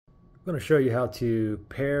I'm going to show you how to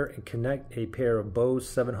pair and connect a pair of Bose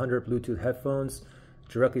 700 Bluetooth headphones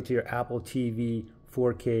directly to your Apple TV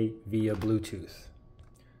 4K via Bluetooth.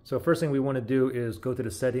 So first thing we want to do is go to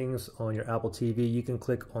the settings on your Apple TV. You can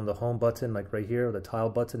click on the home button like right here, the tile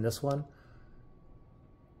button, this one.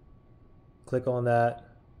 Click on that,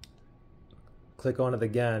 click on it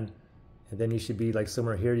again, and then you should be like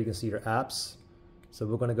somewhere here you can see your apps. So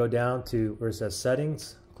we're going to go down to where it says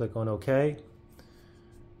settings, click on OK.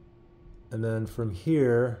 And then from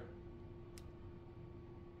here,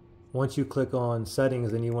 once you click on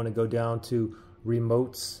settings, then you want to go down to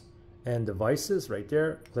remotes and devices right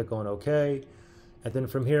there. Click on OK. And then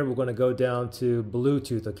from here, we're going to go down to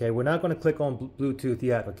Bluetooth. Okay, we're not going to click on Bluetooth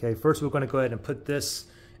yet. Okay, first we're going to go ahead and put this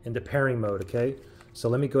into pairing mode. Okay, so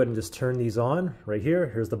let me go ahead and just turn these on right here.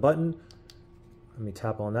 Here's the button. Let me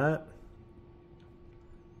tap on that.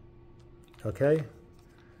 Okay.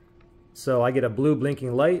 So I get a blue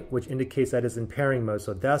blinking light, which indicates that it's in pairing mode.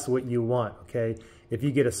 So that's what you want, okay? If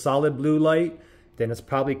you get a solid blue light, then it's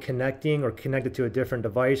probably connecting or connected to a different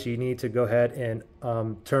device. You need to go ahead and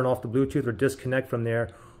turn off the Bluetooth or disconnect from there.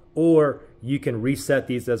 Or you can reset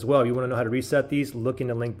these as well. You want to know how to reset these? Look in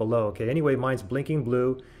the link below, okay? Anyway, mine's blinking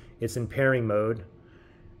blue. It's in pairing mode.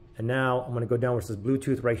 And now I'm going to go down where it says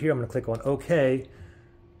Bluetooth right here. I'm going to click on OK.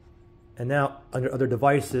 And now under other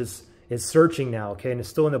devices, it's searching now, okay, and it's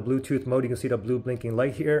still in the Bluetooth mode. You can see the blue blinking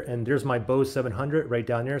light here, and there's my Bose 700 right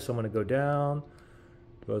down there. So I'm going to go down,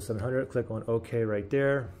 Bose 700, click on OK right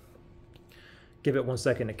there. Give it 1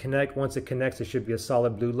 second to connect. Once it connects, it should be a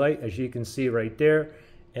solid blue light, as you can see right there.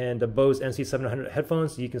 And the Bose NC700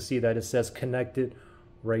 headphones, you can see that it says connected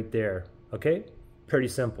right there, okay? Pretty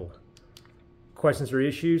simple. Questions or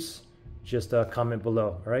issues, just comment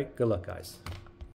below, all right? Good luck, guys.